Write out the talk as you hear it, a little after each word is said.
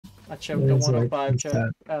I choked a 105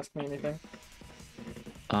 choke. Ask me anything.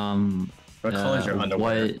 What color is your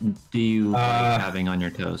underwear? What do you like having on your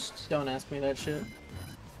toast? Don't ask me that shit.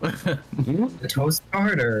 The toast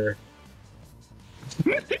part, or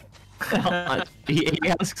he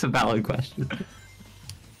asks a valid question.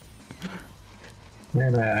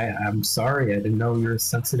 man, I'm sorry. I didn't know you were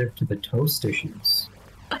sensitive to the toast issues.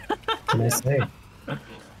 What can I say?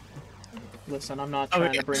 Listen, I'm not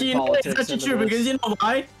trying to bring It's politics actually into true this. because you know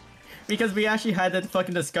why? Because we actually had that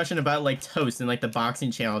fucking discussion about like toast in like the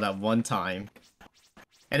boxing channel that one time.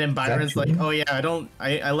 And then Byron's like, oh yeah,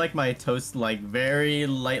 I like my toast like very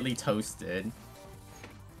lightly toasted.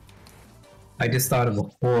 I just thought of a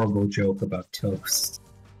horrible joke about toast.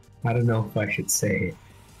 I don't know if I should say it.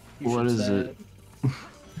 What is it?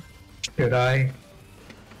 Should I?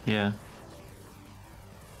 Yeah.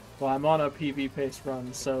 Well, I'm on a PV pace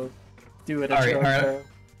run, so do it at Alright, your own peril.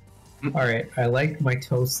 Alright, I like my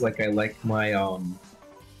toast like I like my, I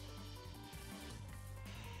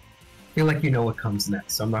feel like you know what comes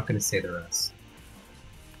next, so I'm not gonna say the rest.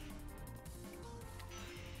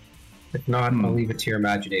 If not, I'll leave it to your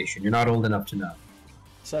imagination. You're not old enough to know.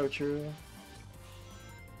 So true.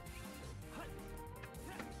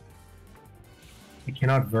 I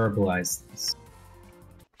cannot verbalize this.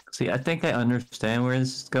 See, I think I understand where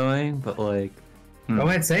this is going, but like... Go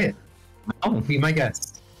ahead, say it. No, Be my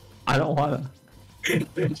guest. I don't wanna.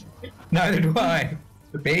 Neither do I.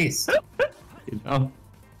 The base. You know?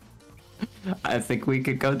 I think we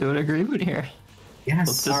could go to an agreement here. Yes.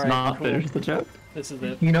 Let's just Alright, not cool. finish the joke. This is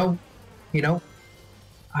it. You know,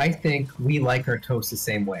 I think we like our toast the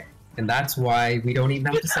same way. And that's why we don't even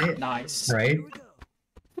have to say it. Nice. Right?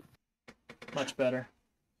 Much better.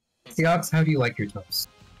 Seahawks, how do you like your toast?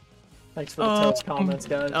 Thanks for the toast comments,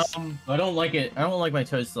 guys. I don't like it. I don't like my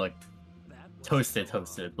toast like toasted,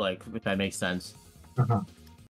 like if that makes sense. Uh-huh.